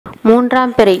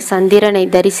மூன்றாம் பிறை சந்திரனை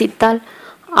தரிசித்தால்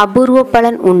அபூர்வ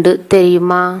பலன் உண்டு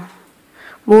தெரியுமா?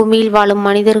 பூமியில் வாழும்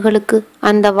மனிதர்களுக்கு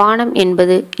அந்த வானம்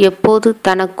என்பது எப்போது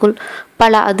தனக்குள்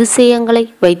பல அதிசயங்களை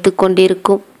வைத்து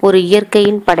கொண்டிருக்கும் ஒரு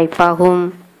இயற்கையின் படைப்பாகும்.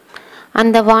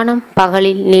 அந்த வானம்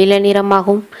பகலில் நீல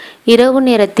நிறமாகவும் இரவு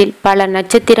நேரத்தில் பல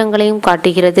நட்சத்திரங்களையும்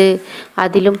காட்டுகிறது.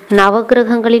 அதிலும்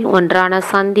நவகிரகங்களில் ஒன்றான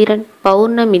சந்திரன்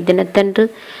பௌர்ணமி தினத்தன்று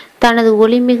தனது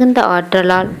ஒளி மிகுந்த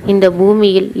ஆற்றலால் இந்த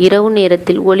பூமியில் இரவு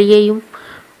நேரத்தில் ஒளியையும்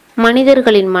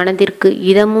மனிதர்களின் மனதிற்கு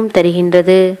இதமும்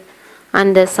தருகின்றது.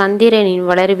 அந்த சந்திரனின்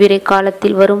வளர்பிறை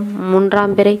காலத்தில் வரும்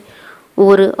மூன்றாம் பிறை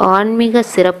ஒரு ஆன்மீக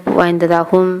சிறப்பு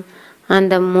வாய்ந்ததாகும்.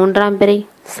 அந்த மூன்றாம் பிறை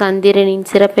சந்திரனின்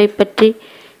சிறப்பை பற்றி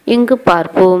இங்கு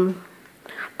பார்ப்போம்.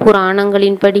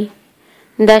 புராணங்களின்படி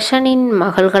தஷனின்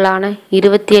மகள்களான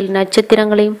 27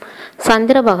 நட்சத்திரங்களையும்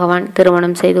சந்திர பகவான்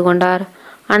திருமணம் செய்து கொண்டார்.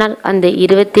 ஆனால் அந்த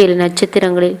 27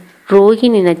 நட்சத்திரங்களில்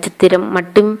ரோஹிணி நட்சத்திரம்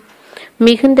மட்டும்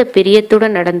மிகுந்த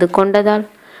பிரியத்துடன் நடந்து கொண்டதால்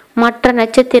மற்ற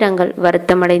நட்சத்திரங்கள்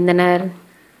வருத்தமடைந்தனர்.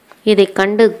 இதை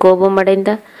கண்டு கோபமடைந்த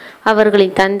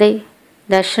அவர்களின் தந்தை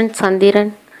தஷன்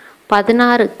சந்திரன்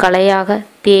 16 கலையாக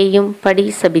தேயும் படி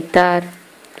சபித்தார்.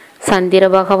 சந்திர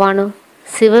பகவானோ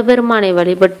சிவபெருமானை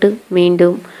வழிபட்டு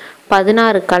மீண்டும்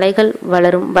 16 கலைகள்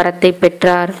வளரும் வரத்தை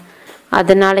பெற்றார்.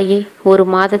 அதனாலேயே ஒரு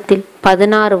மாதத்தில்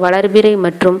 16 வளர்பிறை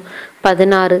மற்றும்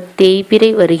 16 தேய்பிறை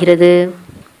வருகிறது.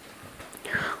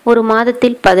 ஒரு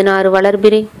மாதத்தில் 16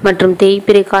 வளர்பிறை மற்றும்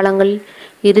தேய்பிறை காலங்களில்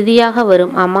இறுதியாக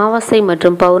வரும் அமாவாசை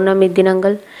மற்றும் பௌர்ணமி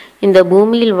தினங்கள் இந்த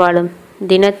பூமியில் வாழும்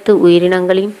தினத்து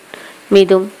உயிரினங்களின்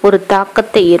மீதும் ஒரு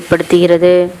தாக்கத்தை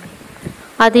ஏற்படுத்துகிறது.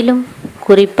 அதிலும்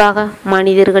குறிப்பாக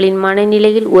மனிதர்களின்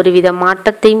மனநிலையில் ஒருவித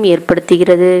மாற்றத்தையும்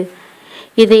ஏற்படுத்துகிறது.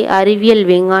 இதை அறிவியல்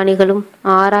விஞ்ஞானிகளும்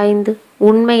ஆராய்ந்து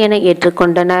உண்மை என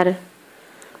ஏற்றுக்கொண்டனர்.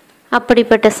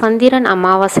 அப்படிப்பட்ட சந்திரன்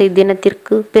அமாவாசை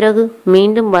தினத்திற்கு பிறகு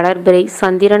மீண்டும் வளர்பிறை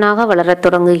சந்திரனாக வளரத்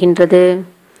தொடங்குகின்றது.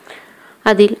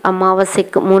 அதில்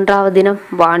அமாவாசைக்கு 3வது தினம்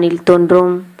வானில்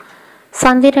தோன்றும்.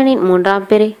 சந்திரனின் 3ஆம்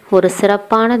பிறை ஒரு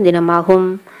சிறப்பான தினமாகும்.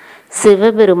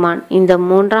 சிவபெருமான் இந்த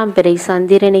 3ஆம் பிறை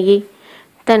சந்திரனையே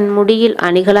தன் முடியில்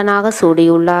அணிகலனாக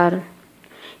சூடியுள்ளார்.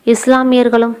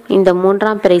 இஸ்லாமியர்களும் இந்த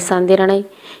 3ஆம் பிறை சந்திரனை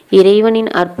இறைவனின்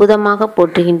அற்புதமாக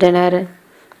போற்றுகின்றனர்.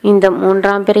 இந்த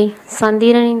 3ஆம் பிறை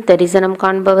சந்திரனின் தரிசனம்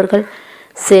காண்பவர்கள்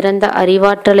சிறந்த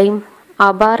அறிவாற்றலையும்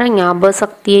அபார ஞாபக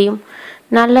சக்தியையும்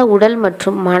நல்ல உடல்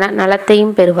மற்றும் மன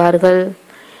நலத்தையும் பெறுவார்கள்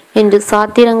என்று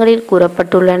சாத்திரங்களில்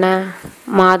கூறப்பட்டுள்ளன.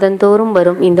 மாதந்தோறும்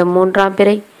வரும் இந்த 3ஆம்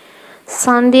பிறை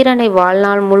சந்திரனை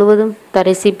வாழ்நாள் முழுவதும்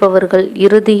தரிசிப்பவர்கள்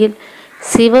இறுதியில்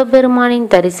சிவபெருமானின்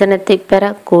தரிசனத்தை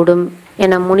பெறக்கூடும்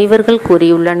என முனிவர்கள்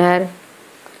கூறியுள்ளனர்.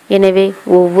 எனவே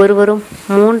ஒவ்வொருவரும்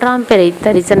 3ஆம் பிறை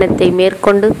தரிசனத்தை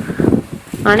மேற்கொண்டு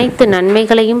அனைத்து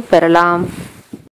நன்மைகளையும் பெறலாம்.